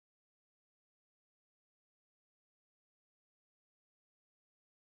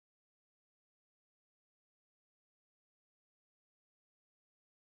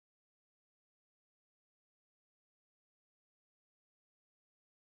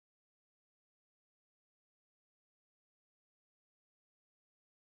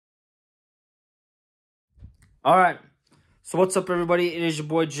All right. So what's up, everybody? It is your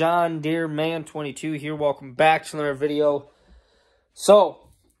boy John Deere Man 22 here. Welcome back to another video. So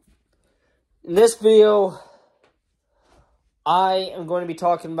in this video, I am going to be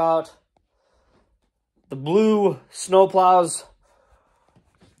talking about the Blue Snowplows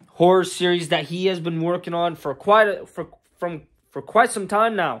horror series that he has been working on for quite some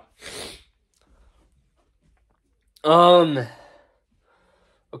time now. Of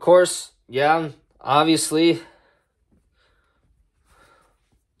course, yeah, obviously.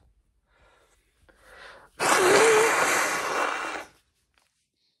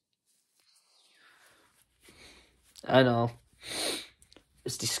 I know.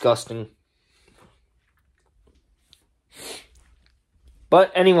 It's disgusting.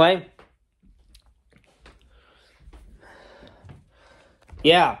 But anyway.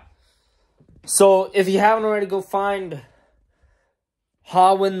 Yeah. So if you haven't already, go find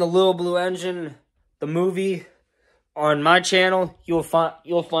Hawin the Little Blue Engine, the movie, on my channel. You'll find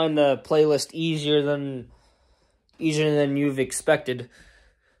the playlist easier than you've expected.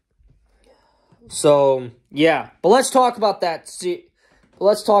 So, yeah. But let's talk about that.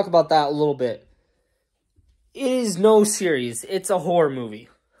 Let's talk about that a little bit. It is no series. It's a horror movie.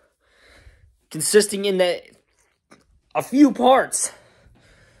 Consisting in a few parts.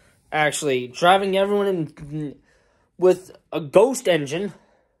 Actually, driving everyone with a ghost engine.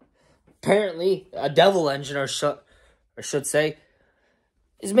 Apparently, a devil engine, or should say,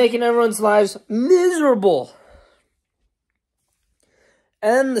 is making everyone's lives miserable.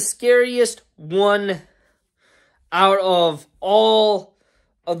 And the scariest one out of all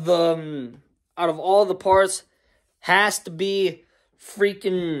the parts has to be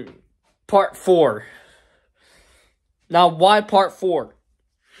freaking part 4. Now, why part 4?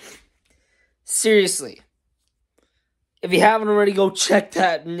 Seriously. If you haven't already, go check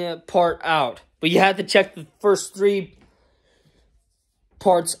that part out. But you have to check the first 3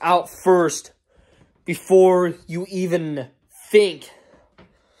 parts out first before you even think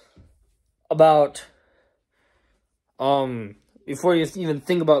about before you even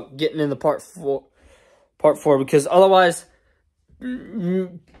think about getting into part 4, because otherwise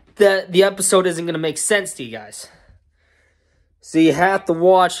the episode isn't going to make sense to you guys. So you have to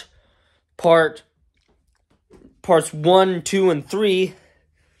watch parts 1, 2, and 3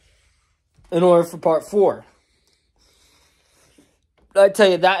 in order for part 4. I tell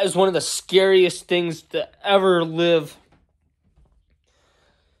you, that is one of the scariest things to ever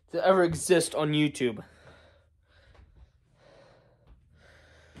exist on YouTube.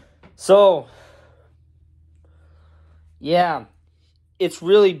 So, yeah, it's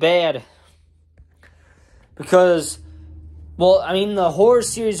really bad. Because, well, I mean, the horror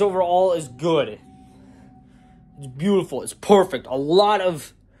series overall is good. It's beautiful. It's perfect. A lot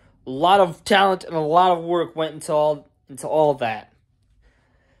of talent and a lot of work went into all that.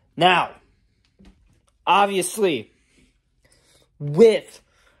 Now, obviously, with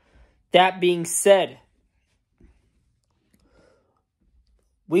that being said,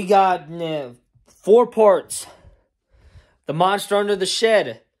 we got 4 parts. The Monster Under the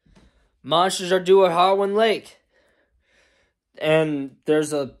Shed. Monsters Are Due at Howin Lake. And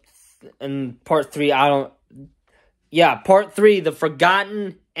there's and part 3, part 3, The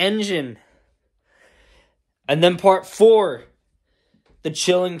Forgotten Engine. And then part 4, The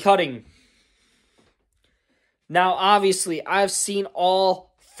Chilling Cutting. Now, obviously, I've seen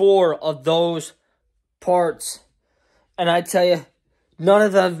all 4 of those parts, and I tell you, none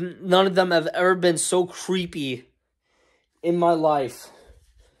of them have ever been so creepy in my life.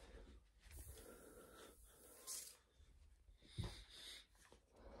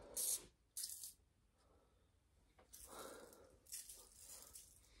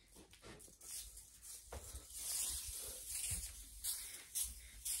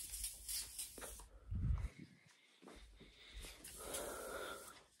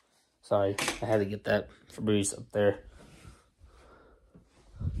 Sorry, I had to get that Febreze up there.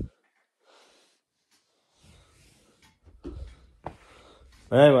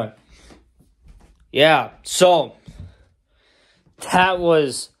 But anyway, yeah, so that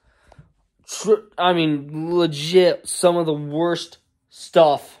was, legit some of the worst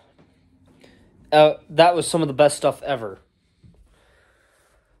stuff. That was some of the best stuff ever.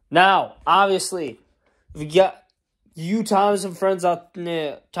 Now, obviously, if you got Thomas and Friends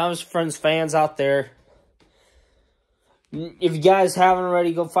fans out there, if you guys haven't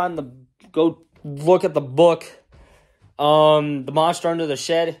already, go look at the book, The Monster Under the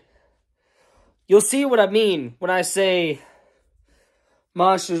Shed. You'll see what I mean when I say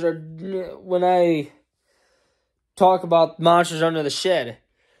when I talk about Monsters Under the Shed.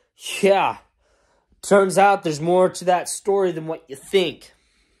 Yeah, Turns out there's more to that story than what you think.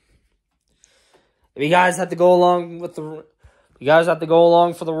 If you guys have to go along with the, you guys have to go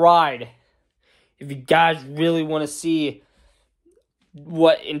along for the ride. If you guys really want to see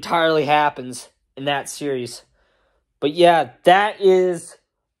what entirely happens in that series. But yeah, that is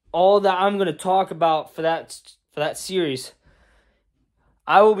all that I'm going to talk about for that series.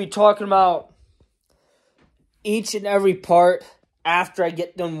 I will be talking about each and every part after I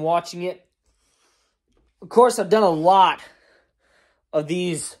get done watching it. Of course, I've done a lot of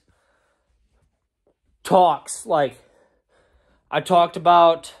these talks. Like, I talked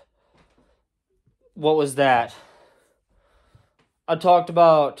about, what was that? I talked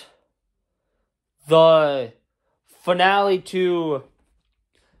about the finale to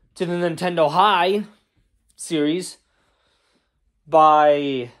the Nintendo High series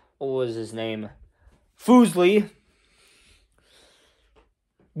by, what was his name? Fuslie.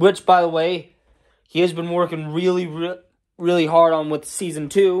 Which, by the way, he has been working really hard on with Season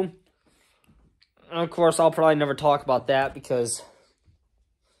 2. And of course, I'll probably never talk about that because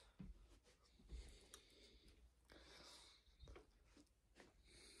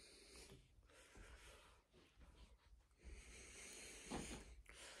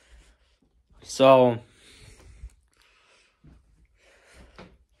So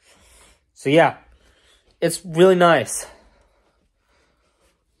yeah, it's really nice.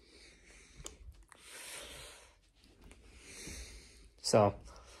 So,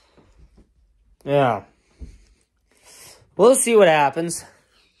 yeah. We'll see what happens.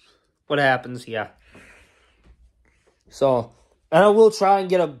 Yeah. So, and I will try and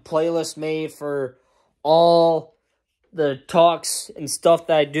get a playlist made for all the talks and stuff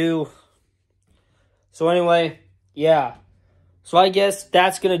that I do. So anyway, yeah. So I guess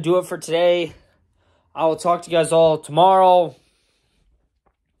that's going to do it for today. I will talk to you guys all tomorrow.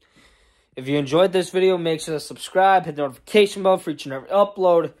 If you enjoyed this video, make sure to subscribe, hit the notification bell for each and every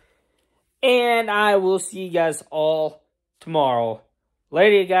upload. And I will see you guys all tomorrow.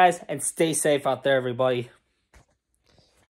 Later, you guys, and stay safe out there, everybody.